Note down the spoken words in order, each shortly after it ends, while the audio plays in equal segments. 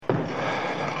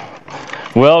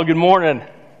Well, good morning.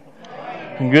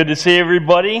 Good to see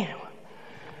everybody.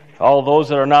 All those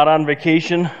that are not on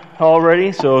vacation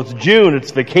already. So it's June,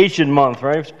 it's vacation month,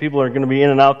 right? So people are going to be in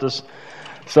and out this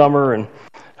summer, and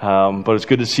but it's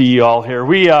good to see you all here.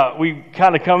 We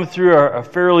kind of come through a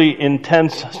fairly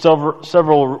intense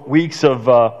several weeks of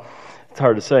it's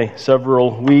hard to say,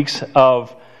 several weeks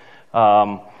of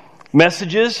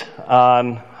messages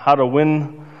on how to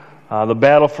win the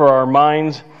battle for our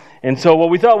minds. And so what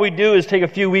we thought we'd do is take a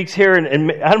few weeks here,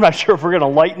 and I'm not sure if we're going to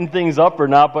lighten things up or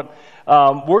not, but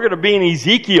we're going to be in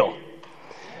Ezekiel.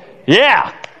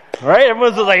 Yeah, right?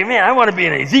 Everyone's like, man, I want to be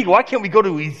in Ezekiel. Why can't we go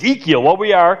to Ezekiel? Well,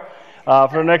 we are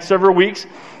for the next several weeks.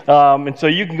 And so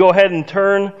you can go ahead and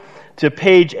turn to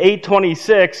page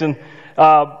 826. And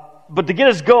but to get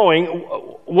us going,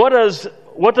 what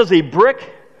does a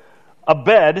brick, a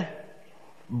bed,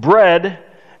 bread,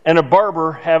 and a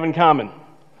barber have in common?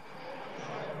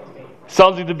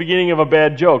 Sounds like the beginning of a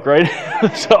bad joke, right?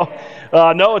 So,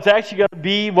 no, it's actually going to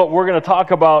be what we're going to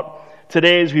talk about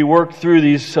today as we work through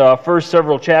these first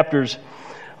several chapters.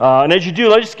 And as you do,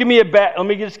 let me just give you the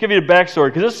backstory,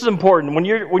 because this is important. When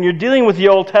you're dealing with the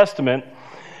Old Testament,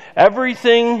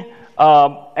 everything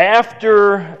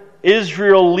after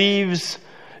Israel leaves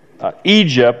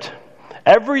Egypt,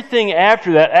 everything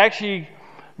after that actually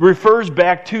refers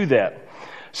back to that.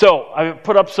 So I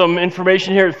put up some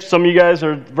information here. Some of you guys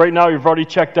are, right now, you've already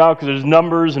checked out because there's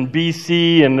numbers and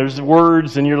BC and there's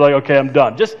words, and you're like, okay, I'm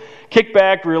done. Just kick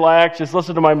back, relax, just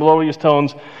listen to my melodious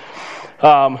tones.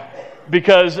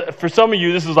 Because for some of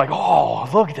you, this is like, oh,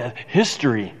 look at that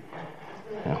history.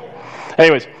 Yeah.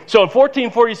 Anyways, so in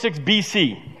 1446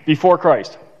 BC, before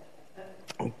Christ,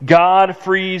 God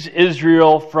frees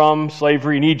Israel from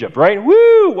slavery in Egypt, right?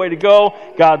 Woo, way to go.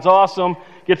 God's awesome.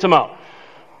 Gets them out.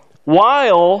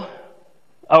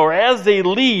 As they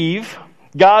leave,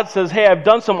 God says, hey, I've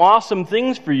done some awesome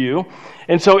things for you.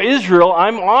 And so Israel,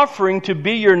 I'm offering to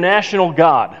be your national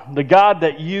God, the God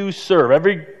that you serve.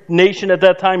 Every nation at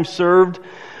that time served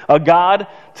a God.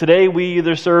 Today we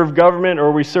either serve government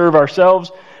or we serve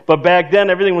ourselves. But back then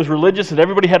everything was religious and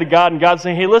everybody had a God. And God's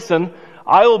saying, hey, listen,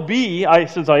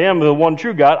 since I am the one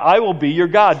true God, I will be your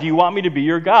God. Do you want me to be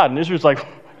your God? And Israel's like,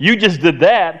 you just did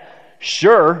that.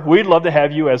 Sure, we'd love to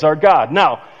have you as our God.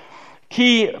 Now,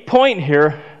 key point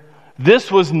here,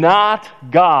 this was not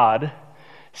God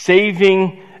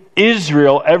saving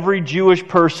Israel, every Jewish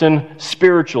person,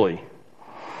 spiritually.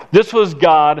 This was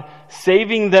God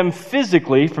saving them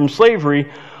physically from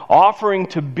slavery, offering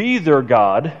to be their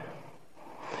God,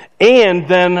 and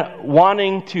then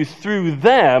wanting to, through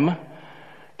them,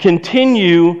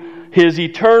 continue His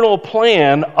eternal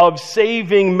plan of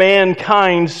saving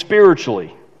mankind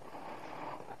spiritually.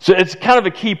 So it's kind of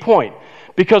a key point,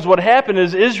 because what happened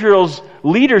is Israel's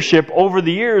leadership over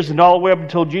the years and all the way up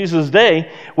until Jesus'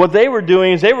 day, what they were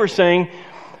doing is they were saying,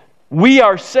 we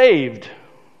are saved,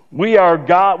 we are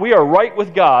God, we are right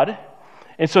with God,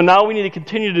 and so now we need to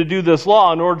continue to do this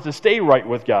law in order to stay right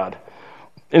with God.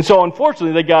 And so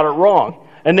unfortunately they got it wrong,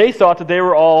 and they thought that they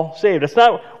were all saved. That's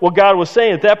not what God was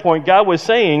saying at that point. God was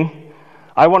saying,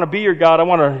 I want to be your God, I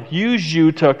want to use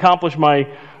you to accomplish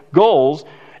my goals.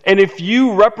 And if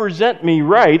you represent me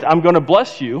right, I'm going to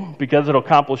bless you because it'll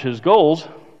accomplish His goals.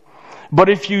 But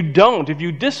if you don't, if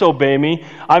you disobey me,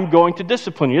 I'm going to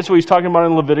discipline you. That's what He's talking about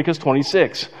in Leviticus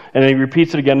 26. And He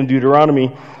repeats it again in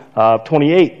Deuteronomy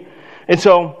 28. And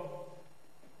so,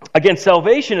 again,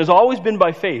 salvation has always been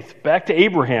by faith. Back to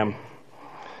Abraham.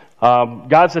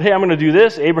 God said, hey, I'm going to do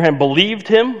this. Abraham believed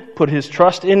Him, put his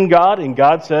trust in God, and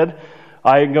God said,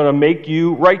 I'm going to make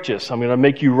you righteous. I'm going to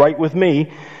make you right with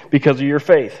me because of your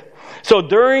faith. So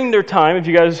during their time, if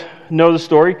you guys know the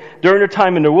story, during their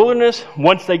time in the wilderness,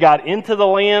 once they got into the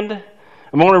land,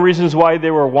 and one of the reasons why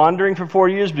they were wandering for 4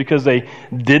 years, because they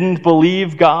didn't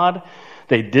believe God,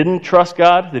 they didn't trust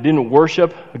God, they didn't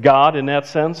worship God in that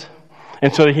sense.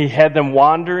 And so He had them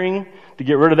wandering to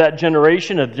get rid of that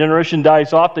generation. As the generation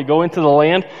dies off, they go into the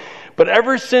land. But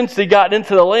ever since they got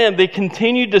into the land, they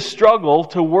continued to struggle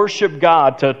to worship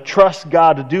God, to trust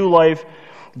God, to do life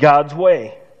God's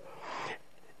way.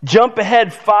 Jump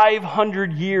ahead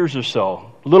 500 years or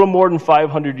so, a little more than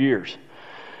 500 years.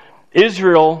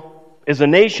 Israel is a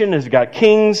nation, has got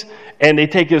kings, and they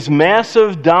take this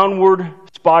massive downward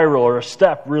spiral, or a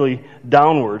step really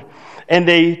downward, and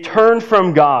they turn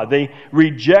from God. They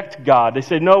reject God. They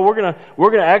say, no, we're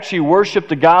gonna actually worship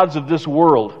the gods of this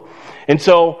world. And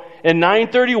so in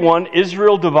 931,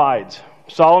 Israel divides.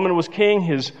 Solomon was king.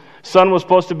 His son was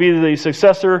supposed to be the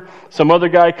successor. Some other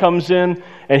guy comes in,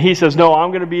 and he says, no, I'm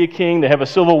going to be a king. They have a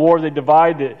civil war. They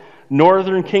divide. The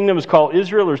northern kingdom is called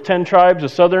Israel. There's 10 tribes. The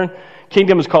southern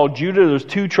kingdom is called Judah. There's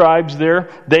 2 tribes there.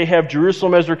 They have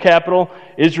Jerusalem as their capital.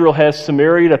 Israel has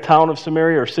Samaria, the town of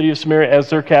Samaria or city of Samaria, as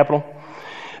their capital.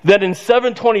 Then in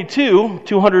 722,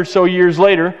 200 or so years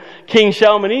later, King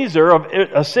Shalmaneser of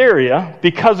Assyria,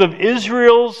 because of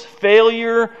Israel's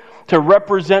failure to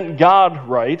represent God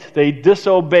right, they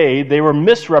disobeyed, they were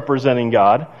misrepresenting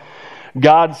God.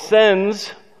 God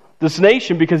sends this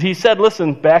nation because he said,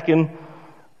 listen, back in,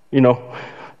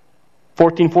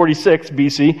 1446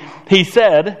 BC, he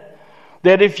said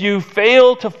that if you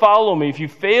fail to follow me, if you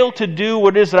fail to do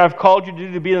what it is that I've called you to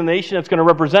do to be the nation that's going to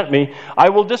represent me, I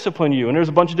will discipline you. And there's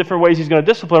a bunch of different ways he's going to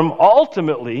discipline them.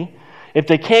 Ultimately, if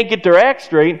they can't get their act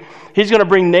straight, he's going to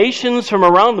bring nations from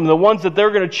around them, the ones that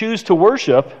they're going to choose to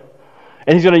worship,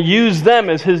 and he's going to use them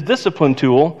as his discipline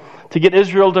tool to get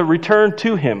Israel to return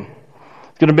to him.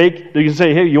 It's going to make, they can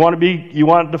say, hey, you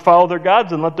want to follow their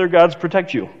gods, and let their gods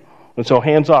protect you. And so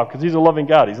hands off, because he's a loving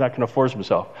God. He's not going to force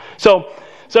himself. So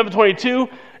 722,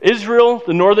 Israel,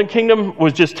 the northern kingdom,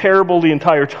 was just terrible the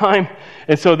entire time.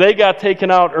 And so they got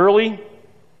taken out early.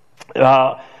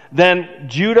 Then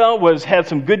Judah had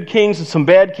some good kings and some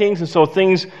bad kings. And so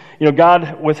things,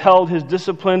 God withheld his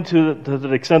discipline to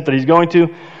the extent that he's going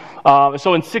to.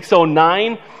 So in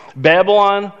 609,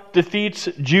 Babylon defeats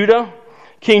Judah.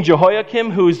 King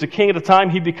Jehoiakim, who is the king at the time,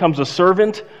 he becomes a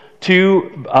servant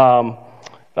to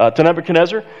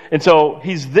Nebuchadnezzar. And so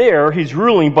he's there, he's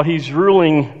ruling, but he's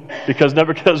ruling because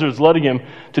Nebuchadnezzar is letting him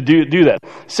to do that.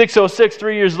 606,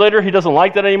 3 years later, he doesn't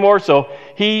like that anymore, so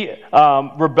he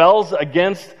rebels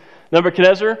against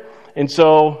Nebuchadnezzar. And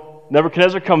so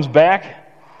Nebuchadnezzar comes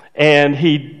back, and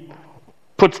he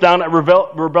puts down a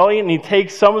rebellion, and he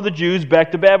takes some of the Jews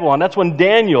back to Babylon. That's when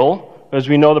Daniel, as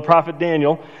we know, the prophet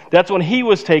Daniel, that's when he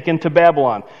was taken to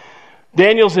Babylon.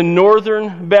 Daniel's in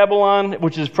northern Babylon,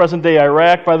 which is present-day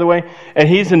Iraq, by the way, and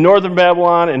he's in northern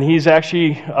Babylon, and he's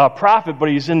actually a prophet, but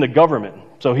he's in the government,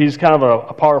 so he's kind of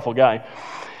a powerful guy.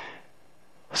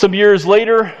 Some years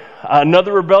later,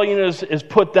 another rebellion is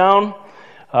put down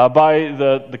by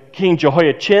the king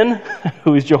Jehoiachin,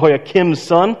 who is Jehoiakim's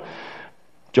son.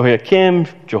 Jehoiachin,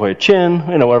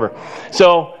 whatever.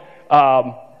 So,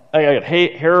 I got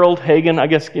Harold, Hagen, I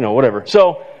guess, whatever.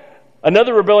 So,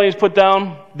 another rebellion is put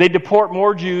down. They deport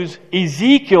more Jews.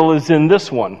 Ezekiel is in this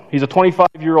one. He's a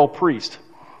 25-year-old priest.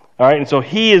 All right, and so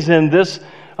he is in this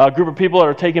group of people that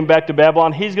are taken back to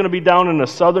Babylon. He's going to be down in the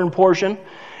southern portion,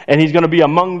 and he's going to be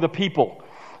among the people.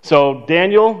 So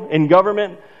Daniel in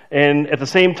government, and at the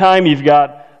same time, you've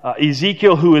got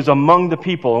Ezekiel, who is among the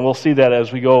people, and we'll see that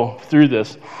as we go through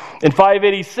this. In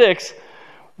 586,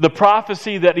 the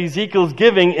prophecy that Ezekiel is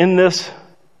giving in this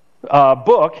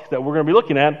book that we're going to be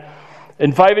looking at,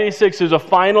 in 586, there's a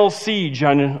final siege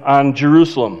on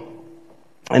Jerusalem.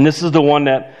 And this is the one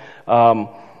that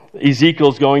Ezekiel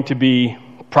is going to be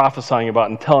prophesying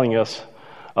about and telling us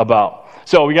about.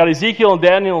 So we got Ezekiel and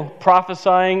Daniel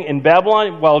prophesying in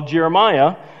Babylon, while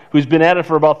Jeremiah, who's been at it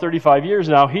for about 35 years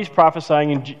now, he's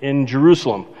prophesying in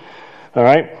Jerusalem. All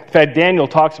right? In fact, Daniel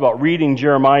talks about reading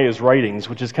Jeremiah's writings,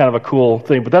 which is kind of a cool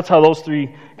thing. But that's how those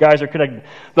 3 guys are connected.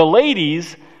 The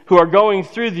ladies who are going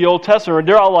through the Old Testament,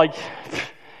 they're all like,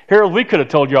 Harold, we could have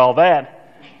told you all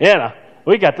that. Yeah,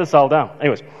 we got this all down.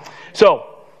 Anyways,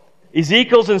 so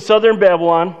Ezekiel's in southern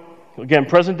Babylon, again,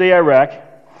 present-day Iraq.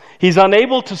 He's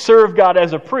unable to serve God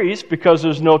as a priest because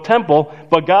there's no temple,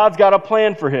 but God's got a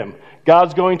plan for him.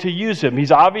 God's going to use him.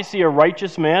 He's obviously a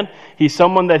righteous man. He's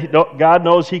someone that God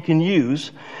knows he can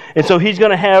use. And so he's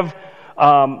going to have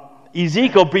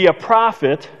Ezekiel be a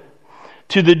prophet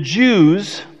to the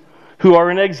Jews who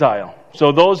are in exile.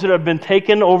 So those that have been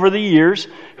taken over the years,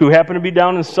 who happen to be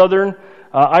down in southern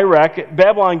Iraq,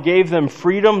 Babylon gave them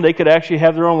freedom. They could actually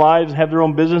have their own lives and have their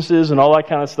own businesses and all that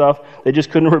kind of stuff. They just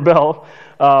couldn't rebel.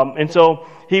 And so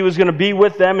he was going to be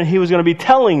with them, and he was going to be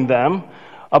telling them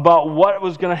about what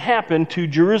was going to happen to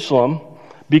Jerusalem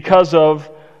because of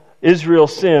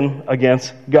Israel's sin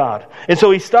against God. And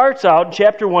so he starts out,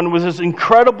 chapter 1, with this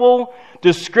incredible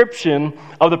description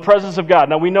of the presence of God.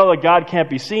 Now we know that God can't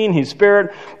be seen, he's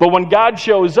spirit, but when God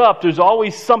shows up, there's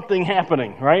always something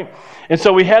happening, right? And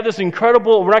so we have this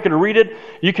incredible, we're not going to read it,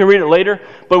 you can read it later,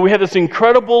 but we have this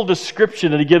incredible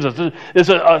description that he gives us. There's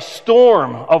a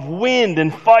storm of wind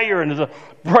and fire, and there's a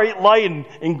bright light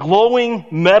and glowing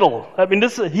metal. I mean,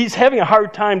 he's having a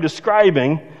hard time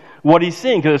describing what he's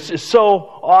seeing because it's so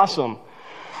awesome.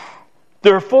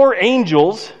 There are 4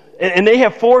 angels, and they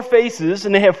have 4 faces,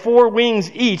 and they have 4 wings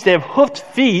each. They have hoofed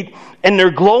feet, and they're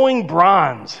glowing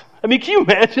bronze. I mean, can you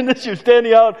imagine this? You're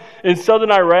standing out in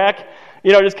southern Iraq,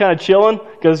 just kind of chilling,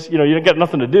 because, you don't got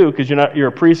nothing to do, because you're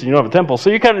a priest and you don't have a temple.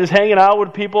 So you're kind of just hanging out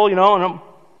with people, and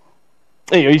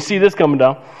you see this coming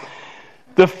down.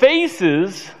 The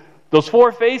faces, those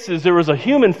four faces, there was a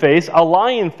human face, a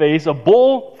lion face, a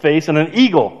bull face, and an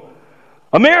eagle.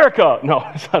 America! No,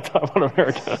 it's not talking about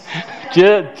America.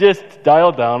 Just dial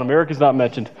it down. America's not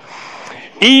mentioned.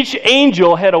 Each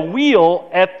angel had a wheel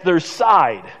at their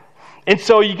side. And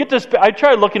so you get this, I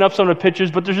tried looking up some of the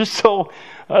pictures, but they're just so,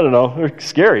 I don't know, they're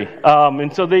scary.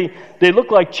 And so they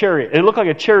look like chariot. They look like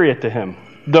a chariot to him,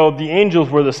 though the angels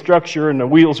were the structure and the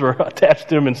wheels were attached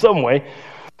to him in some way.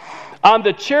 On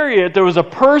the chariot, there was a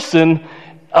person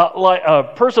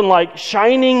like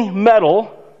shining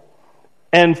metal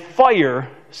and fire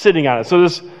sitting on it. So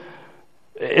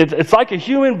it's like a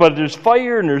human, but there's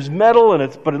fire and there's metal,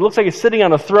 but it looks like it's sitting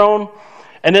on a throne.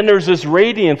 And then there's this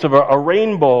radiance of a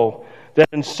rainbow that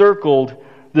encircled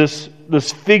this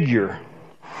figure.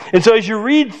 And so as you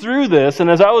read through this, and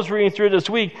as I was reading through this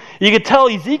week, you could tell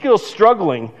Ezekiel's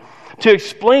struggling to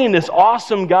explain this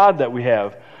awesome God that we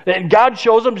have. And God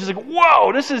shows up, just like,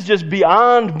 whoa, this is just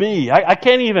beyond me. I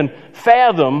can't even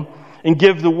fathom and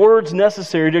give the words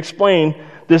necessary to explain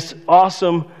this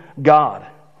awesome God.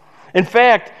 In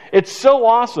fact, it's so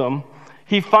awesome,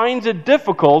 he finds it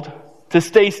difficult to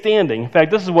stay standing. In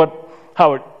fact, this is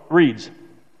how it reads.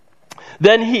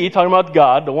 Then he, talking about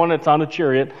God, the one that's on the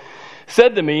chariot,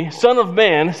 said to me, Son of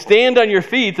man, stand on your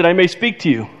feet that I may speak to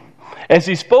you. As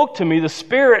he spoke to me, the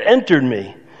Spirit entered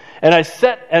me, and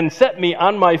set me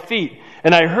on my feet,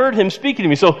 and I heard him speaking to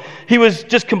me. So he was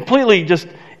just completely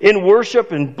in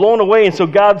worship and blown away, and so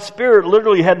God's Spirit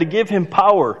literally had to give him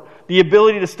power, the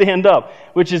ability to stand up,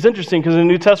 which is interesting because in the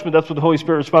New Testament, that's what the Holy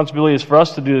Spirit's responsibility is for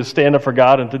us to do, is stand up for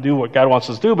God and to do what God wants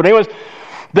us to do. But anyways,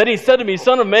 then he said to me,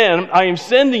 Son of man, I am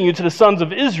sending you to the sons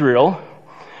of Israel,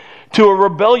 to a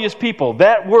rebellious people.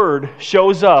 That word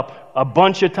shows up a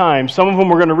bunch of times. Some of them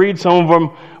we're going to read, some of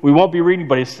them we won't be reading,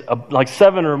 but it's like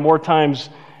 7 or more times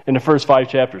in the first 5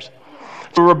 chapters.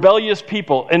 So rebellious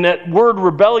people, and that word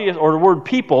rebellious, or the word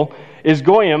people, is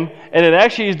goyim, and it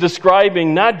actually is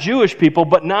describing not Jewish people,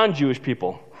 but non-Jewish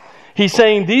people. He's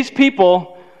saying these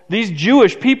people, these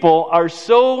Jewish people, are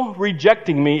so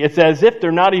rejecting me, it's as if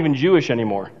they're not even Jewish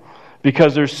anymore,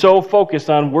 because they're so focused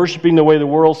on worshiping the way the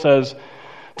world says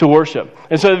to worship.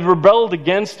 And so they've rebelled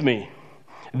against me.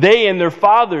 They and their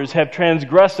fathers have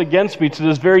transgressed against me to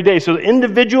this very day. So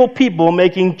individual people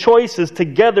making choices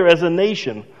together as a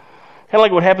nation. Kind of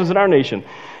like what happens in our nation.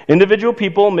 Individual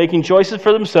people making choices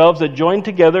for themselves that join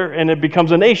together, and it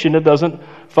becomes a nation that doesn't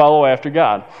follow after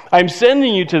God. I'm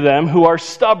sending you to them who are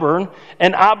stubborn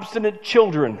and obstinate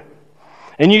children.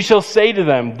 And you shall say to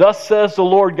them, Thus says the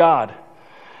Lord God.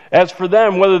 As for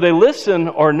them, whether they listen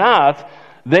or not,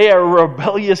 they are a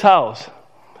rebellious house.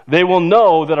 They will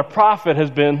know that a prophet has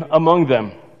been among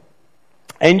them.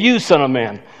 And you, son of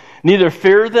man, neither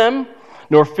fear them,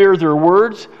 nor fear their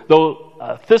words,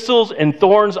 though thistles and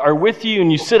thorns are with you,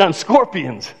 and you sit on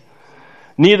scorpions.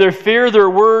 Neither fear their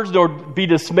words, nor be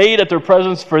dismayed at their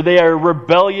presence, for they are a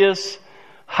rebellious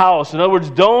house. In other words,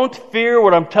 don't fear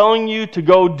what I'm telling you to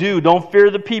go do. Don't fear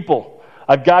the people.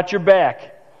 I've got your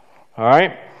back. All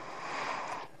right?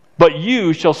 But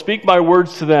you shall speak my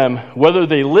words to them, whether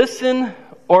they listen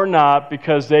or not,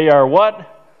 because they are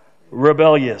what?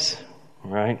 Rebellious.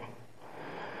 Right?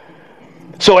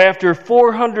 So after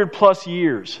 400 plus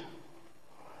years,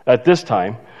 at this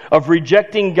time, of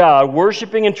rejecting God,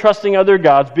 worshiping and trusting other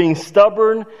gods, being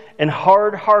stubborn and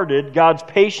hard-hearted, God's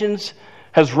patience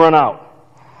has run out.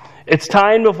 It's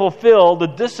time to fulfill the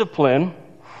discipline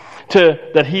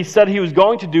that he said he was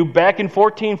going to do back in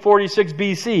 1446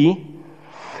 BC,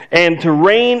 and to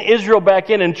rein Israel back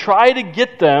in and try to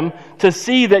get them to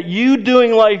see that you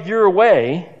doing life your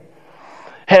way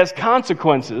has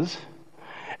consequences,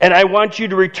 and I want you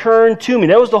to return to me.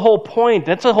 That was the whole point.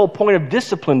 That's the whole point of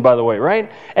discipline, by the way,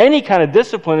 right? Any kind of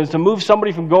discipline is to move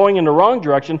somebody from going in the wrong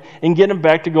direction and get them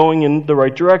back to going in the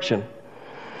right direction.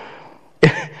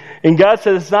 And God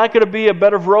says it's not going to be a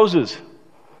bed of roses.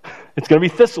 It's going to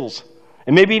be thistles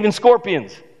and maybe even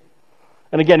scorpions.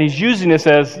 And again, he's using this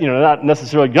as, not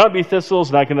necessarily going to be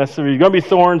thistles, not necessarily going to be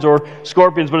thorns or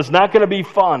scorpions, but it's not going to be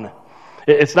fun.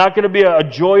 It's not going to be a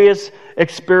joyous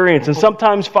experience. And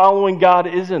sometimes following God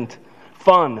isn't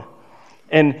fun.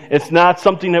 And it's not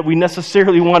something that we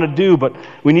necessarily want to do, but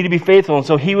we need to be faithful. And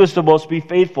so he was supposed to be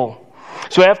faithful.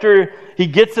 So after he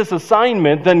gets this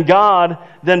assignment, then God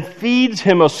then feeds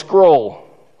him a scroll.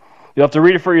 You'll have to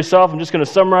read it for yourself. I'm just going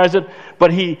to summarize it.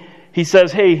 But he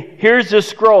says, hey, here's this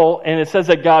scroll. And it says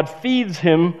that God feeds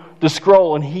him the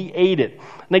scroll, and he ate it.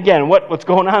 And again, what's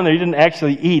going on there? He didn't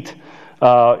actually eat,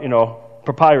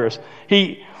 papyrus.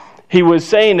 He was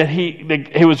saying that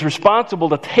he was responsible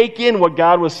to take in what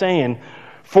God was saying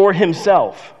for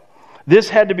himself. This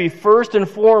had to be first and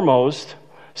foremost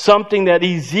something that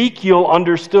Ezekiel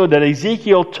understood, that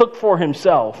Ezekiel took for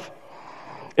himself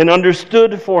and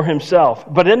understood for himself.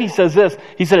 But then he says this,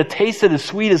 he said, it tasted as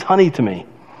sweet as honey to me.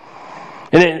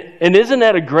 And isn't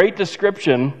that a great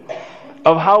description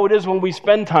of how it is when we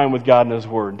spend time with God and His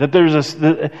Word? That there's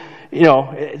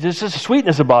there's just a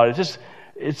sweetness about it.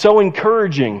 It's so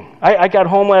encouraging. I got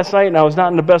home last night and I was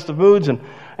not in the best of moods, and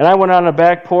I went on the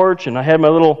back porch and I had my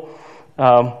little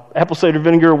apple cider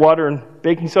vinegar, water, and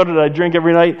baking soda that I drink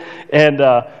every night, and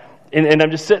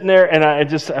I'm just sitting there and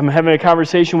I'm having a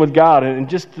conversation with God, and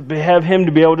just to have Him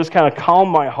to be able to just kind of calm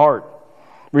my heart,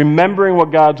 remembering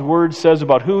what God's Word says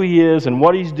about who He is and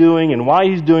what He's doing and why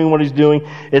He's doing what He's doing.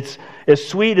 It's as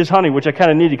sweet as honey, which I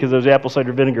kind of needed because there was apple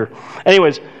cider vinegar.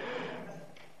 Anyways,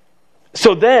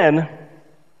 so then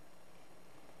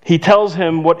He tells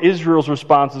him what Israel's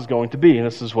response is going to be, and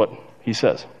this is what He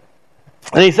says.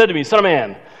 And He said to me, Son of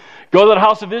man, go to the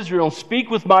house of Israel and speak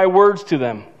with my words to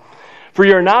them. For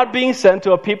you are not being sent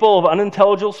to a people of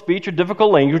unintelligible speech or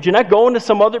difficult language. You're not going to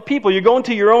some other people. You're going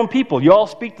to your own people. You all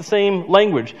speak the same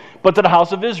language, but to the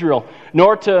house of Israel,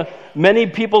 nor to many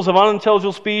peoples of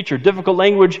unintelligible speech or difficult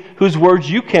language whose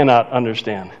words you cannot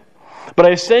understand. But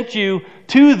I sent you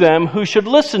to them who should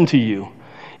listen to you.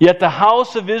 Yet the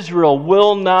house of Israel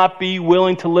will not be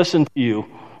willing to listen to you,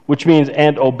 which means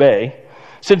and obey,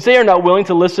 since they are not willing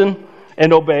to listen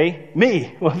and obey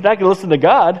me. Well, if they're not going to listen to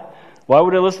God, why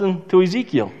would I listen to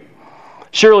Ezekiel?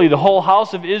 Surely the whole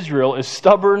house of Israel is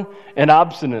stubborn and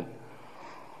obstinate.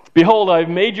 Behold, I've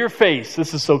made your face,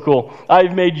 this is so cool,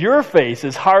 I've made your face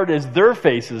as hard as their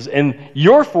faces, and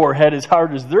your forehead as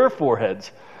hard as their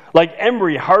foreheads. Like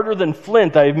emery, harder than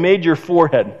flint, I have made your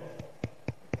forehead.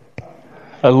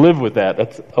 I live with that.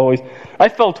 That's always. I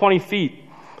fell 20 feet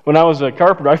when I was a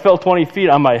carpenter. I fell 20 feet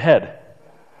on my head,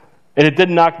 and it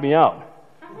didn't knock me out.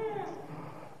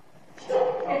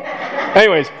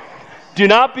 Anyways, do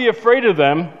not be afraid of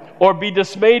them or be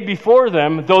dismayed before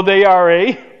them, though they are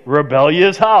a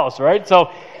rebellious house, right?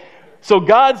 So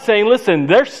God's saying, listen,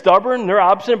 they're stubborn, they're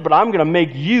obstinate, but I'm going to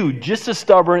make you just as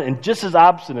stubborn and just as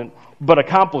obstinate, but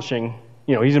accomplishing,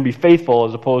 He's going to be faithful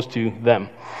as opposed to them.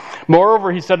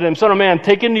 Moreover, He said to them, Son of man,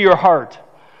 take into your heart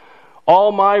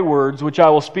all my words, which I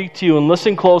will speak to you, and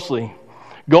listen closely.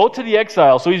 Go to the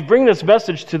exiles. So He's bringing this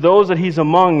message to those that He's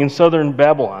among in southern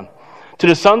Babylon, to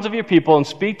the sons of your people, and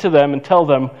speak to them and tell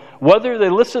them, whether they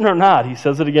listen or not. He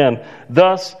says it again.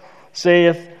 Thus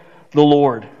saith the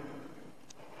Lord.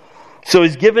 So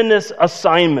He's given this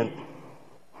assignment.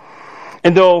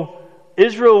 And though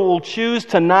Israel will choose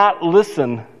to not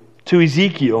listen to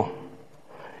Ezekiel,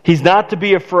 he's not to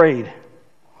be afraid,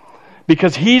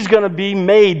 because he's going to be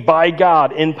made by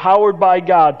God, empowered by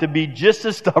God to be just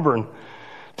as stubborn,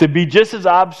 to be just as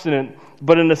obstinate,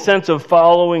 but in the sense of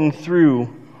following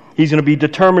through. He's going to be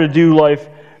determined to do life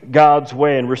God's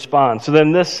way and respond. So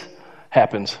then this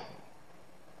happens.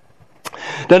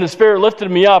 Then the Spirit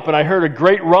lifted me up, and I heard a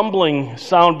great rumbling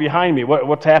sound behind me.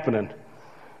 What's happening?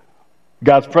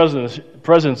 God's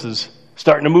presence is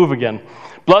starting to move again.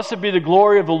 Blessed be the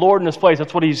glory of the Lord in this place.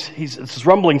 That's what it's this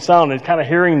rumbling sound, and he's kind of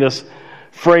hearing this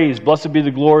phrase, blessed be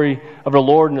the glory of the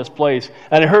Lord in this place.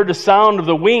 And I heard the sound of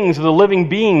the wings of the living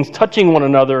beings touching one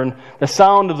another, and the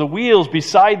sound of the wheels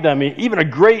beside them, even a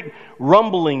great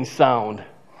rumbling sound.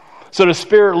 So the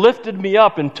Spirit lifted me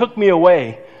up and took me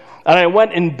away, and I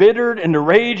went embittered in the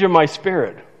rage of my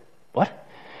spirit. What?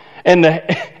 And the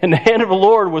hand of the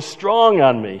Lord was strong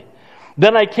on me.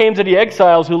 Then I came to the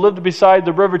exiles who lived beside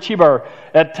the river Chebar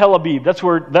at Tel Aviv.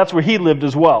 That's where he lived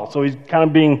as well. So he's kind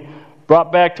of being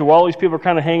brought back to where all these people are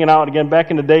kind of hanging out. Again,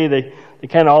 back in the day, they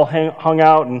kind of all hung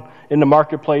out and in the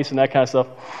marketplace and that kind of stuff.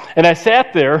 And I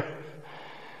sat there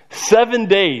 7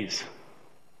 days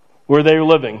where they were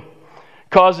living,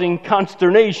 causing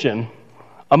consternation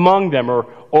among them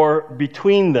or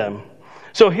between them.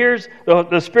 So here's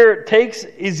the Spirit takes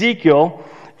Ezekiel,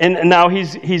 and now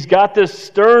he's got this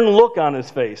stern look on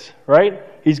his face, right?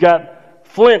 He's got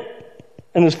flint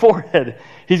in his forehead.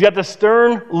 He's got the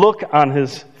stern look on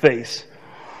his face.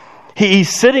 He's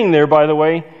sitting there, by the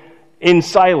way, in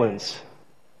silence.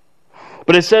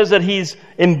 But it says that he's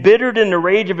embittered in the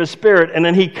rage of his spirit, and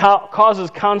then he causes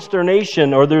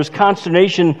consternation, or there's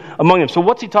consternation among them. So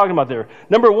what's he talking about there?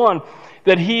 Number one,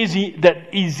 that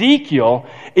Ezekiel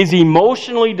is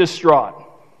emotionally distraught.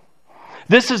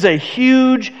 This is a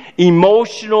huge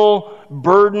emotional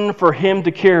burden for him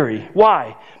to carry.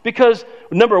 Why? Because,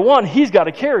 number one, he's got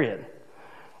to carry it.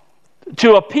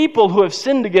 To a people who have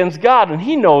sinned against God, and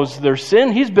he knows their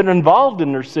sin. He's been involved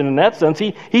in their sin in that sense.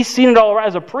 He's seen it all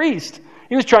as a priest.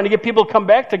 He was trying to get people to come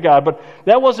back to God, but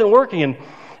that wasn't working.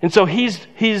 And so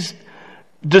he's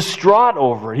distraught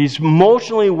over it. He's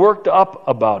emotionally worked up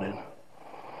about it.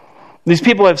 These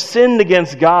people have sinned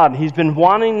against God. He's been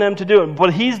wanting them to do it,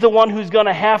 but he's the one who's going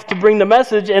to have to bring the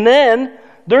message, and then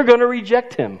they're going to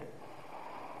reject him.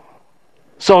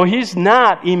 So he's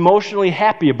not emotionally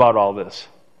happy about all this.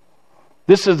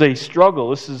 This is a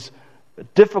struggle. This is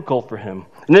difficult for him.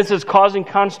 And this is causing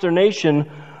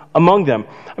consternation among them.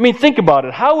 I mean, think about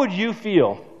it. How would you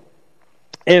feel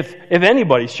if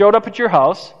anybody showed up at your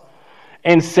house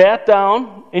and sat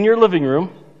down in your living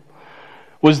room,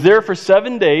 was there for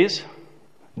 7 days,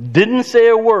 didn't say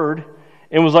a word,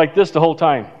 and was like this the whole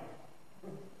time?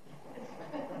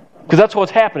 Because that's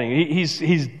what's happening.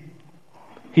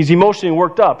 He's emotionally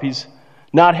worked up. He's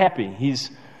not happy. He's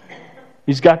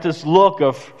got this look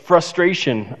of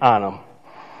frustration on him.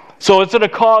 So it's going to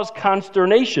cause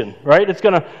consternation, right?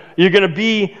 You're going to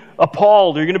be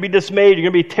appalled. You're going to be dismayed.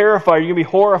 You're going to be terrified. You're going to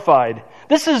be horrified.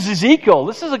 This is Ezekiel.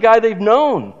 This is a guy they've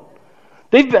known.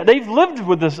 They've lived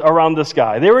with this around this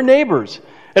guy. They were neighbors.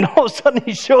 And all of a sudden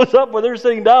he shows up where they're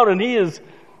sitting down and he is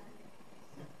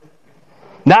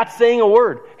not saying a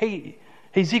word. Hey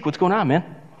Zeke, what's going on,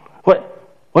 man?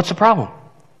 What's the problem?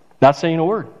 Not saying a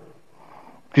word.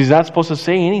 Because he's not supposed to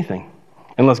say anything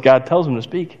unless God tells him to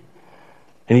speak.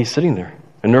 And he's sitting there.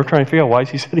 And they're trying to figure out, why is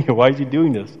he sitting here? Why is he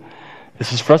doing this?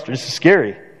 This is frustrating. This is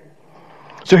scary.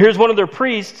 So here's one of their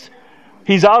priests.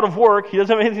 He's out of work. He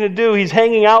doesn't have anything to do. He's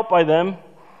hanging out by them,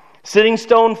 sitting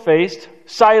stone-faced,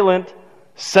 silent,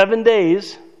 7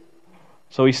 days.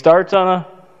 So he starts on a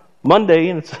Monday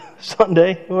and it's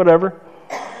Sunday, whatever.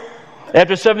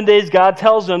 After 7 days, God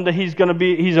tells him that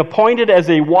he's appointed as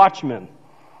a watchman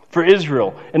for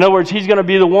Israel. In other words, he's going to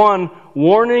be the one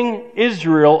warning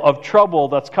Israel of trouble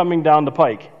that's coming down the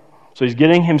pike. So he's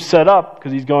getting him set up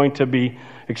because he's going to be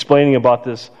explaining about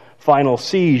this final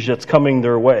siege that's coming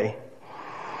their way.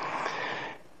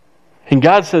 And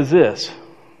God says this: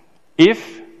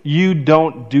 if you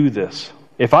don't do this,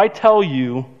 if I tell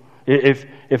you,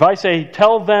 if I say,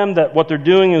 tell them that what they're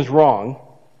doing is wrong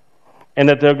and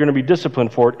that they're going to be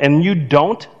disciplined for it, and you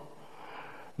don't,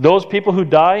 those people who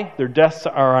die, their deaths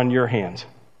are on your hands.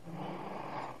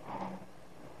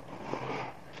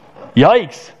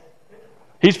 Yikes.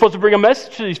 He's supposed to bring a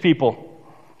message to these people.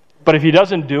 But if he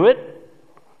doesn't do it,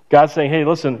 God's saying, hey,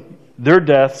 listen, their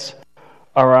deaths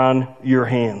are on your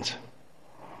hands.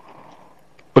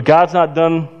 But God's not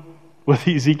done with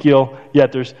Ezekiel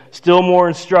yet. There's still more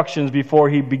instructions before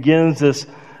he begins this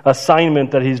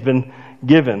assignment that he's been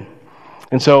given.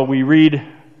 And so we read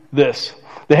this.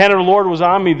 The hand of the Lord was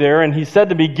on me there, and he said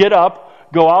to me, get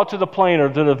up, go out to the plain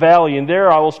or to the valley, and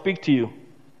there I will speak to you.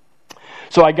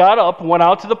 So I got up, went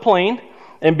out to the plain,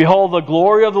 and behold, the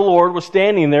glory of the Lord was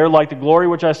standing there, like the glory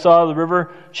which I saw of the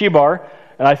river Chebar,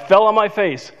 and I fell on my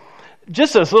face.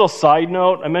 Just this little side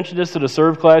note, I mentioned this to the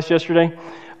Serve class yesterday.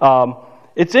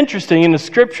 It's interesting in the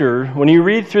Scripture, when you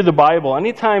read through the Bible,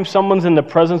 anytime someone's in the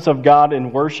presence of God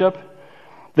in worship,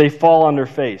 they fall on their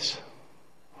face.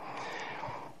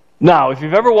 Now, if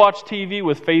you've ever watched TV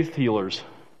with faith healers,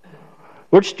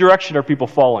 which direction are people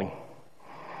falling?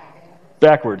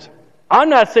 Backwards. I'm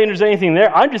not saying there's anything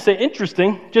there. I'm just saying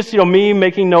interesting. Just, me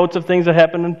making notes of things that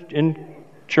happen in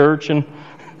church and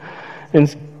in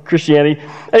Christianity.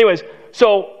 Anyways,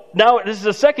 so now this is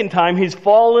the second time he's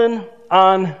fallen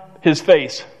on his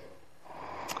face.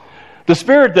 The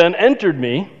Spirit then entered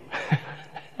me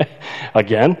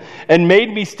again, and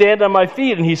made me stand on my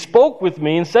feet. And he spoke with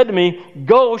me and said to me,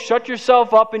 go, shut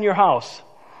yourself up in your house.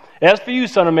 As for you,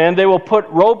 son of man, they will put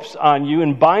ropes on you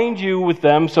and bind you with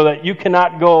them so that you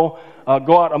cannot go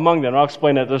out among them. I'll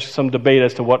explain that. There's some debate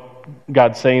as to what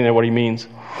God's saying there, what he means.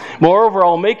 Moreover,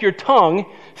 I'll make your tongue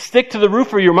stick to the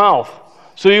roof of your mouth.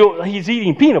 So he's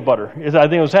eating peanut butter, is I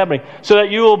think what's happening. So that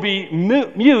you will be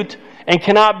mute and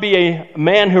cannot be a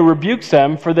man who rebukes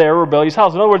them for their rebellious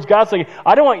house. In other words, God's saying,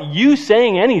 I don't want you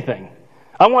saying anything.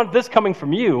 I want this coming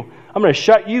from you. I'm going to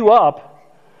shut you up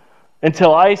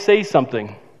until I say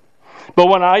something. But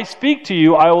when I speak to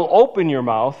you, I will open your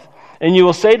mouth, and you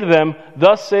will say to them,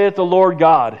 thus saith the Lord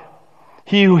God.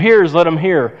 He who hears, let him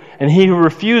hear. And he who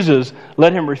refuses,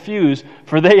 let him refuse.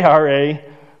 For they are a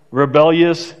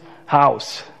rebellious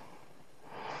house.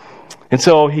 And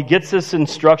so he gets this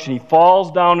instruction. He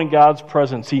falls down in God's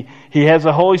presence. He has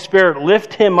the Holy Spirit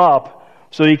lift him up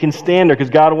so he can stand there because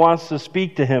God wants to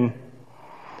speak to him.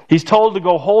 He's told to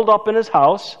go hold up in his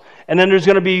house, and then there's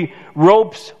going to be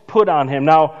ropes put on him.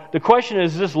 Now, the question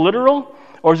is this literal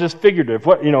or is this figurative?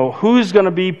 Who's going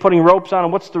to be putting ropes on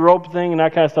him? What's the rope thing and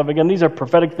that kind of stuff? Again, these are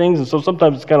prophetic things, and so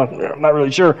sometimes it's kind of, I'm not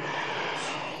really sure.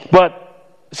 But,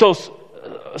 so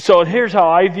So here's how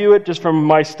I view it, just from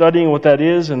my studying what that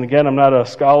is. And again, I'm not a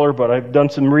scholar, but I've done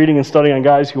some reading and studying on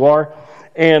guys who are.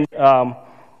 And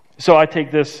so I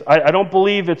take this. I don't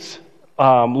believe it's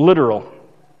literal.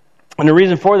 And the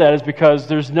reason for that is because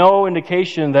there's no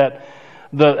indication that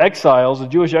the exiles, the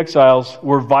Jewish exiles,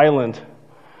 were violent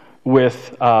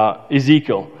with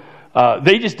Ezekiel.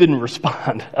 They just didn't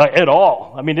respond at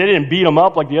all. I mean, they didn't beat him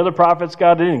up like the other prophets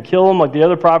got. They didn't kill him like the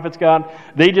other prophets got.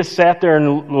 They just sat there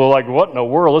and were like, what in the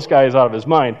world? This guy is out of his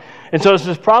mind. And so this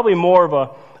is probably more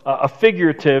of a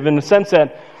figurative in the sense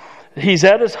that he's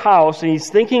at his house and he's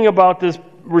thinking about this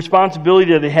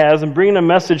responsibility that he has and bringing a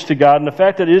message to God, and the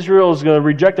fact that Israel is going to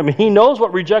reject him. He knows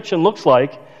what rejection looks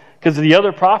like because of the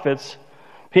other prophets.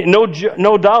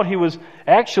 No doubt he was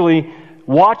actually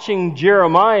watching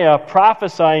Jeremiah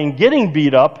prophesying, getting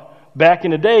beat up back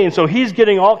in the day, and so he's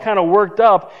getting all kind of worked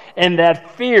up, and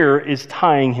that fear is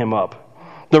tying him up.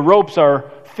 The ropes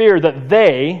are fear that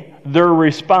their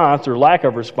response or lack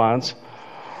of response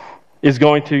is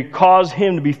going to cause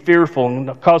him to be fearful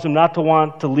and cause him not to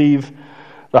want to leave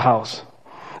the house.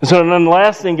 And so then the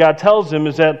last thing God tells him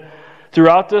is that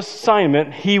throughout this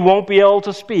assignment, he won't be able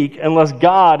to speak unless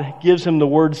God gives him the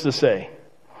words to say.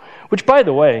 Which, by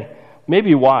the way, may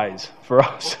be wise for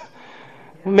us.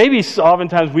 Maybe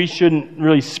oftentimes we shouldn't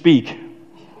really speak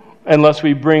unless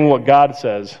we bring what God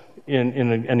says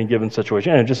in any given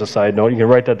situation. And just a side note, you can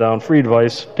write that down. Free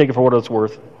advice. Take it for what it's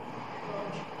worth.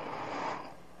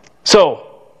 So,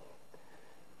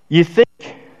 you think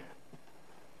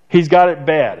he's got it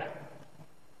bad?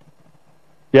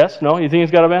 Yes? No? You think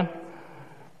he's got it bad?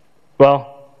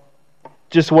 Well,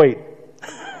 just wait.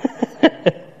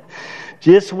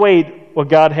 Just wait what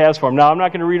God has for him. Now, I'm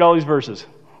not going to read all these verses.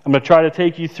 I'm going to try to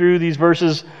take you through these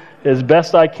verses as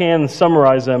best I can and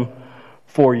summarize them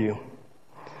for you.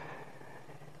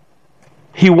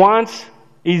 He wants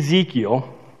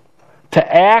Ezekiel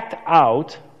to act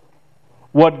out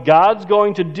what God's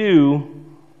going to do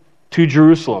to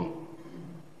Jerusalem.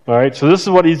 All right, so this is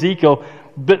what Ezekiel.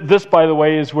 This, by the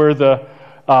way, is where the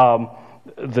bed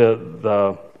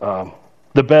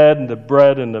and the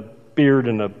bread and the beard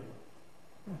and the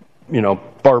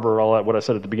barber, all that, what I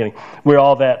said at the beginning, where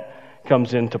all that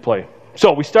comes into play.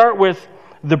 So we start with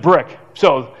the brick.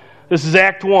 So this is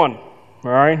Act 1. All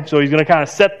right, so he's going to kind of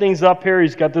set things up here.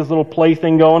 He's got this little play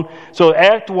thing going. So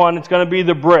Act 1, it's going to be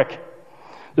the brick.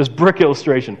 This brick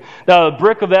illustration. Now, the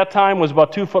brick of that time was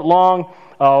about 2 foot long,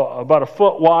 about a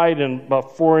foot wide, and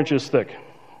about 4 inches thick,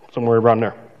 somewhere around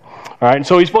there. All right, and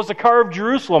so he's supposed to carve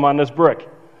Jerusalem on this brick.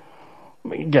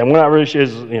 Again, we're not really sure,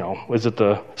 is it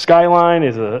the skyline?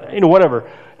 Is it, whatever.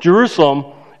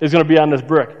 Jerusalem is going to be on this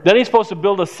brick. Then he's supposed to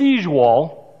build a siege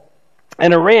wall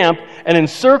and a ramp and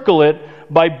encircle it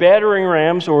by battering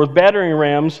rams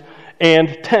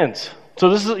and tents. So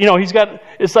this is, he's got,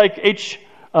 it's like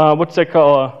what's that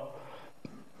called?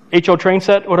 HO train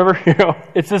set, whatever.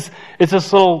 It's this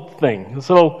little thing.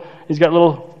 He's got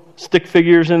little stick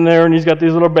figures in there, and he's got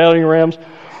these little battering rams.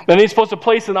 Then he's supposed to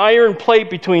place an iron plate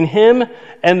between him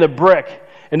and the brick.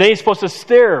 And then he's supposed to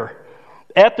stare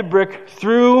at the brick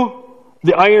through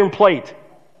the iron plate.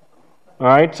 All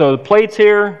right, so the plate's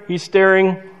here. He's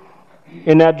staring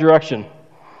in that direction.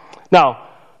 Now,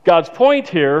 God's point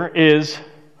here is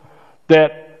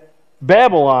that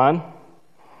Babylon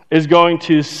is going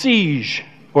to siege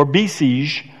or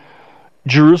besiege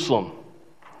Jerusalem.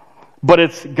 But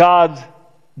it's God's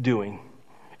doing.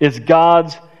 It's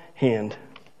God's hand.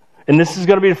 And this is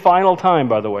going to be the final time,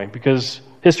 by the way, because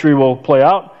history will play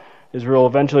out. Israel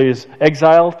eventually is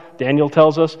exiled. Daniel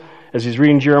tells us, as he's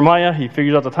reading Jeremiah, he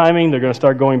figures out the timing. They're going to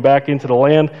start going back into the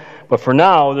land. But for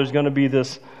now, there's going to be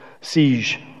this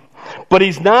siege. But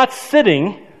he's not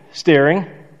sitting, staring.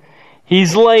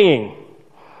 He's laying.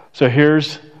 So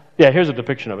here's a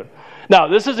depiction of it. Now,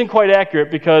 this isn't quite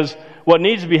accurate because what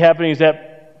needs to be happening is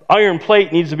that iron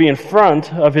plate needs to be in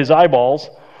front of his eyeballs,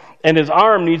 and his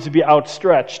arm needs to be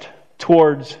outstretched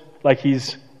towards, like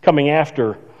he's coming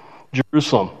after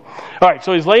Jerusalem. All right,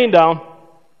 so he's laying down.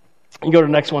 You go to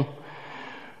the next one.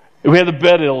 We have the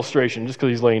bed illustration, just because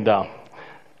he's laying down.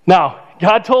 Now,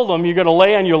 God told him you're going to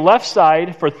lay on your left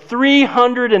side for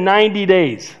 390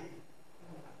 days.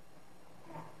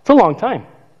 It's a long time.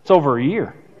 It's over a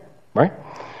year, right?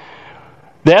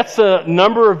 That's a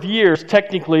number of years,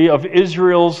 technically, of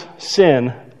Israel's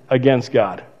sin against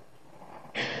God.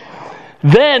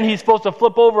 Then he's supposed to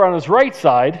flip over on his right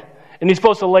side, and he's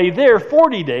supposed to lay there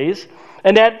 40 days,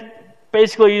 and that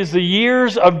basically is the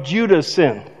years of Judah's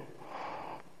sin.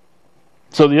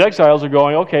 So the exiles are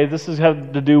going, okay, this has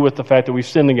had to do with the fact that we've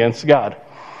sinned against God.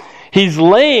 He's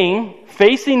laying,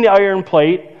 facing the iron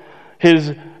plate.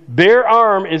 His bare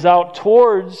arm is out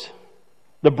towards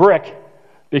the brick,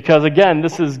 because again,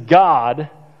 this is God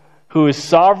who is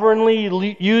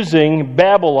sovereignly using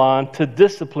Babylon to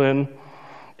discipline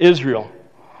Israel.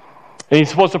 And he's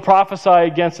supposed to prophesy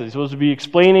against it. He's supposed to be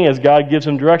explaining as God gives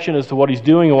him direction as to what he's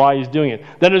doing and why he's doing it.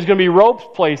 Then there's going to be ropes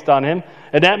placed on him,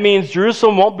 and that means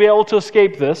Jerusalem won't be able to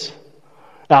escape this.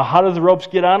 Now, how do the ropes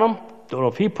get on him? Don't know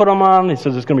if he put them on. He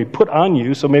says it's going to be put on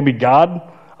you, so maybe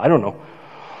God, I don't know.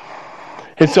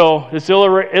 And so this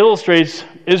illustrates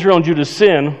Israel and Judah's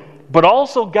sin, but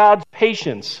also God's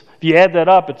patience. If you add that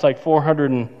up, it's like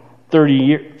 430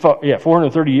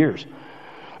 years.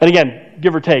 And again,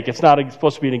 give or take, it's not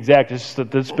supposed to be an exact. It's just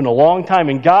that it's been a long time.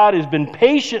 And God has been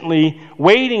patiently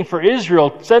waiting for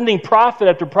Israel, sending prophet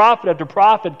after prophet after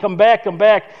prophet, come back,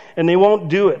 and they won't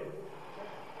do it.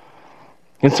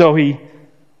 And so he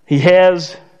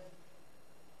has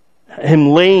him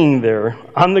laying there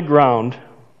on the ground.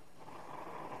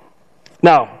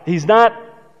 Now, he's not,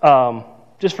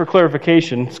 just for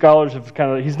clarification, scholars have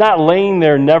he's not laying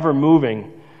there never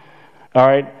moving. All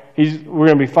right? We're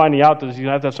going to be finding out that he's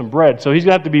going to have some bread. So he's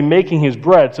going to have to be making his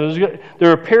bread. So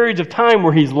there are periods of time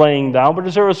where he's laying down,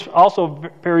 but there are also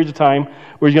periods of time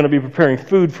where he's going to be preparing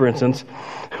food, for instance,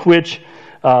 which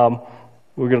we're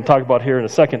going to talk about here in a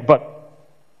second.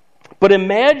 But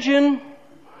imagine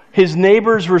his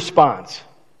neighbor's response.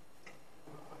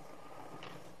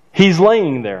 He's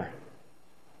laying there.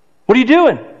 What are you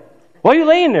doing? Why are you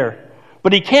laying there?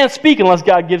 But he can't speak unless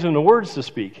God gives him the words to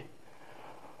speak.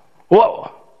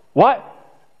 Whoa. What?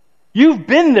 You've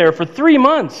been there for 3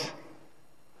 months.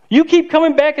 You keep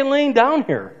coming back and laying down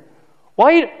here.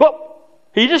 Why? Well,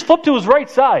 he just flipped to his right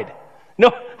side.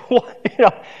 No,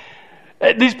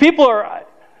 these people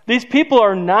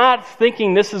are not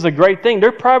thinking this is a great thing.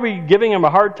 They're probably giving him a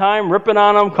hard time, ripping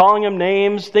on him, calling him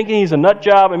names, thinking he's a nut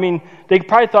job. I mean, they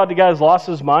probably thought the guy's lost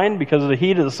his mind because of the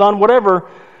heat of the sun, whatever.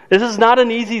 This is not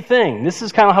an easy thing. This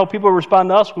is kind of how people respond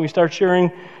to us when we start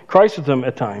sharing Christ with them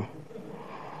at times.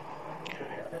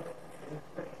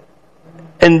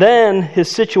 And then his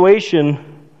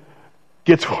situation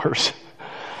gets worse.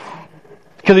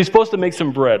 Because he's supposed to make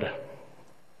some bread.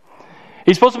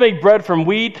 He's supposed to make bread from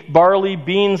wheat, barley,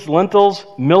 beans, lentils,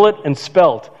 millet, and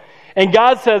spelt. And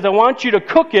God says, I want you to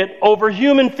cook it over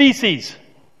human feces.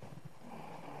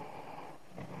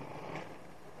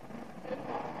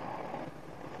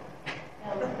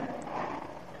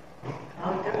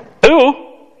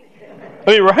 Ooh.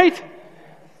 I mean, right?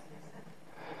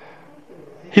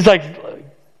 He's like,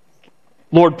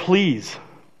 Lord, please.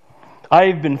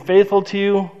 I've been faithful to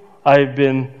you. I've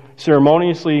been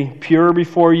ceremoniously pure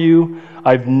before you.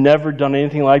 I've never done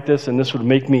anything like this, and this would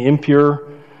make me impure.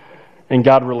 And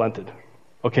God relented.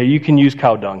 Okay, you can use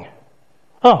cow dung.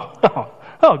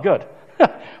 Oh, good.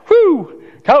 Whew,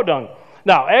 cow dung.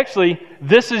 Now, actually,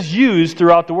 this is used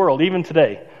throughout the world, even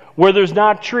today. Where there's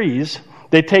not trees,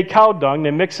 they take cow dung,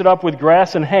 they mix it up with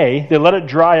grass and hay, they let it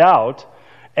dry out,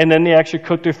 and then they actually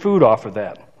cook their food off of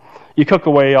that. You cook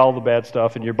away all the bad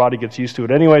stuff, and your body gets used to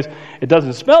it anyways. It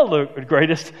doesn't smell the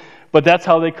greatest, but that's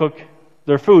how they cook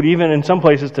their food, even in some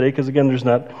places today, because, again, there's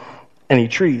not any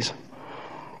trees.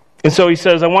 And so he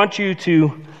says, I want you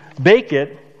to bake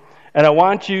it, and I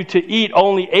want you to eat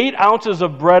only 8 ounces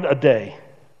of bread a day.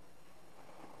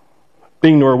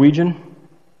 Being Norwegian,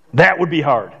 that would be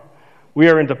hard. We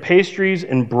are into pastries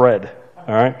and bread,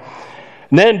 all right?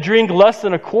 And then drink less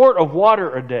than a quart of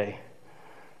water a day.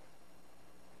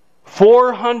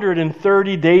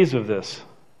 430 days of this.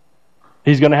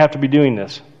 He's going to have to be doing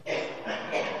this.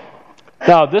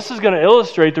 Now, this is going to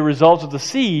illustrate the results of the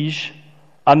siege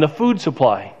on the food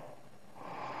supply.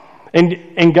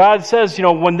 And God says,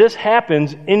 when this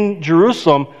happens in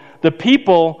Jerusalem, the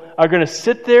people are going to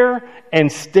sit there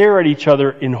and stare at each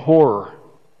other in horror.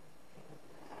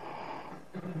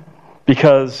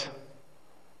 Because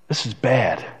this is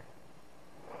bad.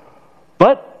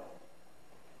 But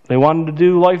they wanted to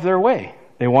do life their way.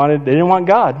 They didn't want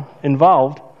God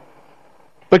involved.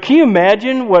 But can you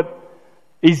imagine what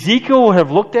Ezekiel would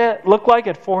have looked like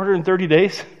at 430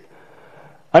 days?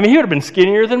 I mean, he would have been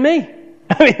skinnier than me.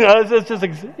 I mean, it's just,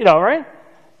 right?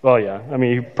 Well, yeah. I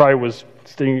mean, he probably was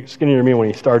skinnier than me when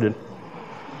he started.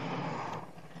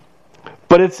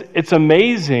 But it's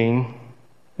amazing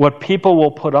what people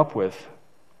will put up with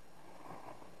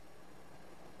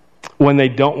when they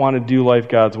don't want to do life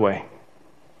God's way.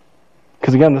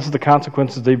 Because again, this is the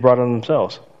consequences they brought on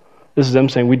themselves. This is them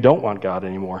saying, we don't want God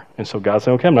anymore. And so God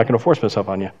said, okay, I'm not going to force myself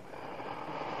on you.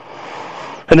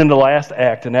 And then the last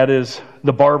act, and that is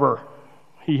the barber.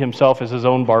 He himself is his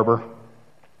own barber.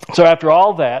 So after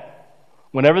all that,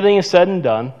 when everything is said and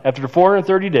done, after the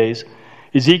 430 days,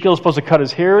 Ezekiel is supposed to cut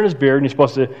his hair and his beard, and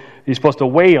he's supposed to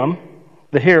weigh them,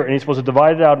 the hair, and he's supposed to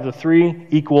divide it out into 3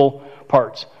 equal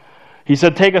parts. He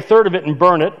said, take a third of it and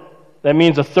burn it. That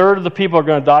means a third of the people are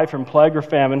going to die from plague or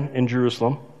famine in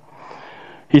Jerusalem.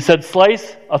 He said,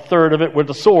 slice a third of it with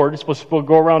a sword. He's supposed to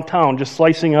go around town just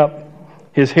slicing up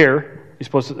his hair. He's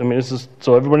supposed to, this is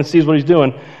so everybody sees what he's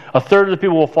doing. A third of the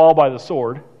people will fall by the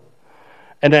sword.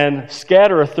 And then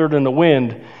scatter a third in the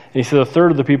wind. And he said a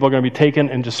third of the people are going to be taken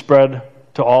and just spread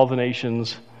to all the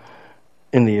nations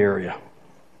in the area.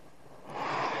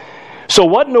 So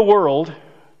what in the world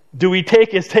do we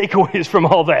take as takeaways from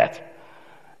all that?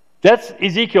 That's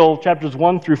Ezekiel chapters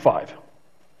 1 through 5.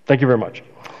 Thank you very much.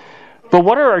 But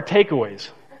what are our takeaways?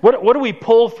 What do we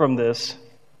pull from this?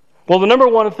 Well, the number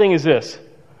one thing is this.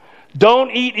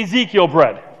 Don't eat Ezekiel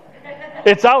bread.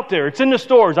 It's out there. It's in the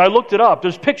stores. I looked it up.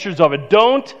 There's pictures of it.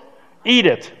 Don't eat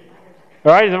it.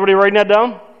 All right? Is everybody writing that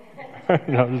down?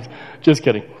 No, just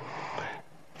kidding.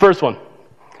 First one.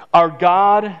 Our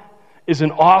God is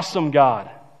an awesome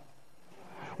God.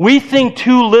 We think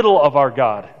too little of our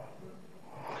God.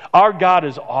 Our God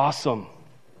is awesome.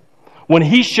 When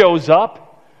He shows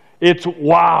up, it's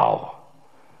wow.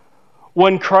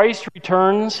 When Christ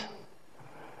returns,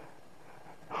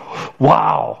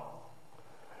 wow.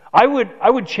 I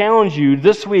would challenge you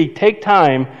this week, take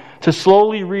time to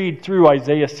slowly read through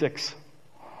Isaiah 6.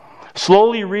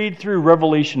 Slowly read through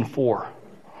Revelation 4.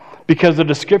 Because the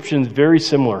description is very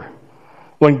similar.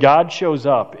 When God shows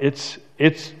up, it's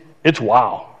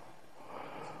wow.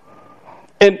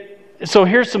 And so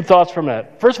here's some thoughts from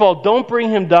that. First of all, don't bring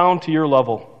Him down to your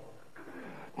level.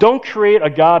 Don't create a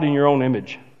God in your own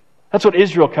image. That's what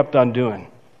Israel kept on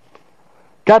doing.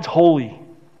 God's holy.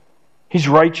 He's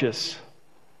righteous.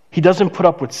 He doesn't put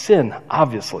up with sin,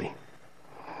 obviously.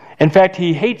 In fact,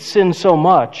 He hates sin so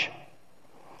much,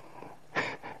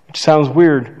 which sounds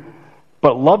weird,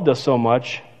 but loved us so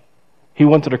much, He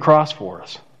went to the cross for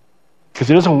us. Because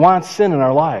He doesn't want sin in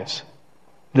our lives.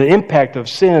 The impact of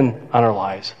sin on our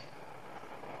lives.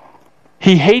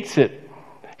 He hates it.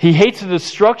 He hates the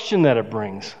destruction that it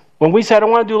brings. When we say, I don't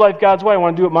want to do life God's way, I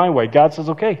want to do it my way, God says,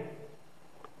 okay,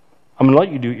 I'm going to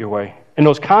let you do it your way. And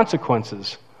those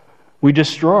consequences, we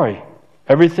destroy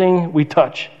everything we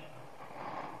touch.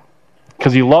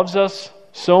 Because He loves us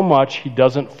so much, He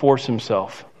doesn't force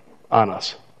Himself on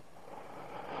us.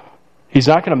 He's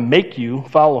not going to make you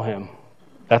follow Him.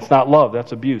 That's not love,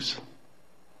 that's abuse.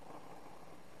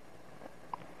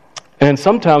 And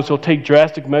sometimes He'll take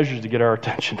drastic measures to get our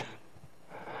attention.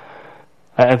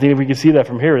 I think if we can see that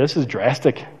from here, this is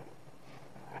drastic.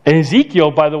 And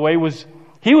Ezekiel, by the way, was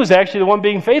actually the one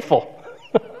being faithful.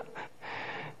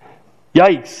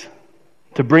 Yikes,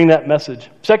 to bring that message.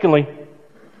 Secondly,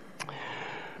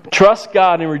 trust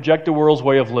God and reject the world's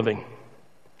way of living.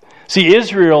 See,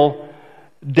 Israel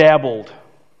dabbled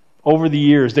over the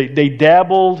years. They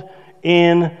dabbled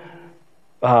in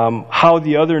how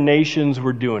the other nations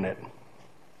were doing it.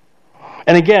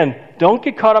 And again, don't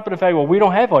get caught up in the fact, well, we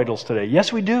don't have idols today.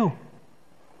 Yes, we do.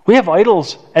 We have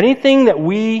idols. Anything that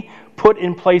we put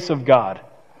in place of God.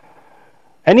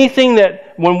 Anything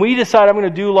that when we decide I'm going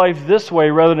to do life this way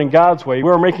rather than God's way,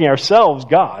 we're making ourselves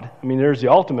God. I mean, there's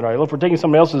the ultimate idol. If we're taking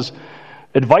somebody else's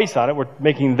advice on it, we're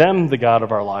making them the God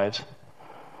of our lives.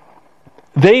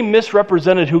 They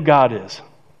misrepresented who God is.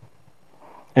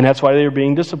 And that's why they were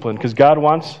being disciplined. Because God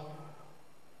wants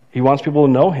people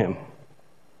to know Him.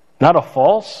 Not a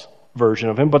false version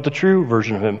of Him, but the true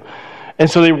version of Him. And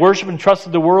so they worshiped and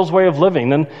trusted the world's way of living.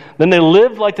 Then they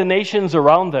lived like the nations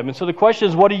around them. And so the question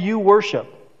is, what do you worship?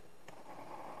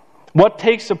 What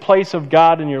takes the place of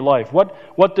God in your life?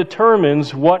 What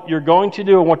determines what you're going to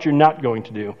do and what you're not going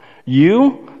to do?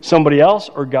 You, somebody else,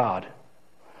 or God?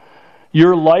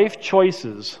 Your life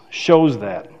choices shows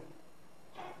that.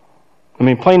 I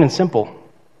mean, plain and simple.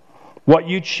 What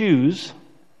you choose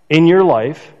in your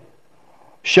life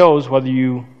shows whether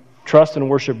you trust and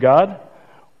worship God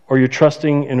or you're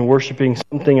trusting and worshiping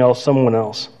something else, someone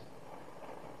else.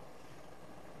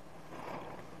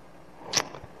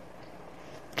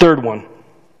 Third one.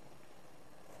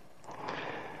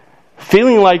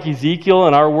 Feeling like Ezekiel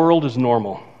in our world is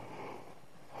normal.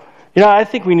 You know, I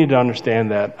think we need to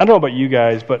understand that. I don't know about you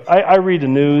guys, but I read the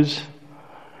news,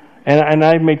 and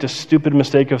I make the stupid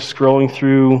mistake of scrolling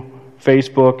through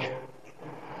Facebook,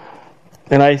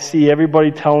 and I see everybody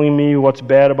telling me what's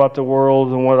bad about the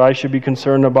world and what I should be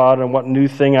concerned about and what new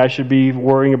thing I should be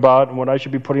worrying about and what I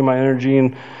should be putting my energy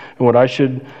in and what I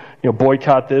should,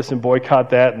 boycott this and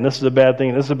boycott that, and this is a bad thing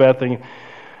and this is a bad thing.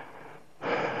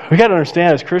 We got to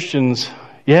understand as Christians,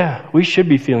 we should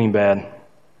be feeling bad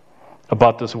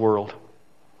about this world.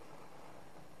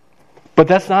 But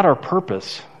that's not our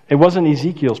purpose. It wasn't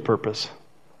Ezekiel's purpose.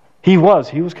 He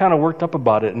was kind of worked up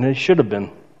about it, and it should have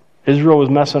been. Israel was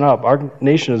messing up. Our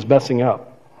nation is messing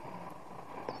up.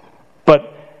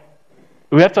 But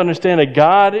we have to understand that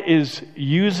God is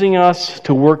using us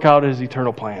to work out His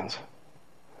eternal plans.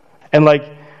 And like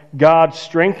God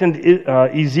strengthened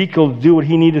Ezekiel to do what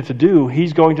he needed to do,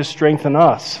 He's going to strengthen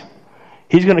us.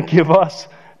 He's going to give us,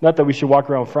 not that we should walk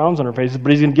around with frowns on our faces,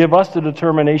 but He's going to give us the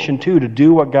determination too to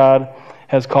do what God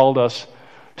has called us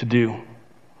to do.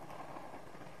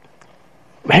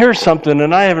 Here's something,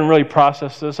 and I haven't really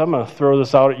processed this. I'm going to throw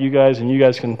this out at you guys, and you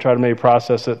guys can try to maybe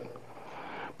process it.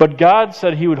 But God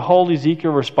said He would hold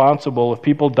Ezekiel responsible if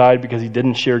people died because he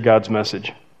didn't share God's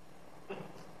message.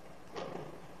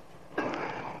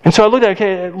 And so I looked at,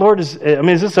 okay, Lord, is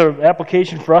this an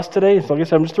application for us today? So like I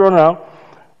said, I'm just throwing it out.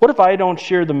 What if I don't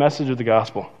share the message of the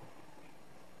gospel?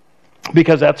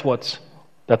 Because that's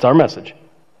our message.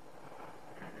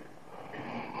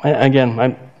 Again,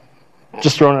 I'm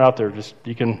just throwing it out there. Just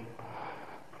you can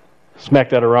smack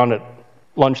that around at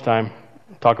lunchtime,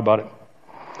 talk about it.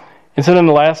 And so then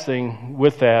the last thing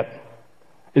with that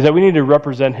is that we need to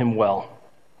represent Him well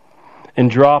and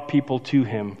draw people to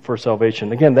Him for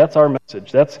salvation. Again, that's our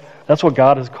message. That's what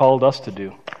God has called us to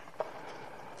do.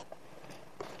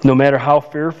 No matter how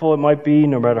fearful it might be,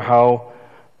 no matter how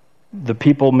the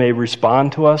people may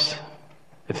respond to us,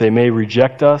 if they may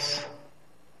reject us,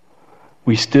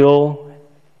 we still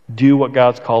do what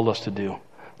God's called us to do,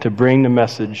 to bring the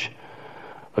message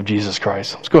of Jesus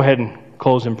Christ. Let's go ahead and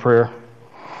close in prayer.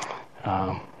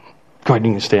 Go ahead,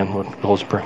 you can stand. We'll close in prayer.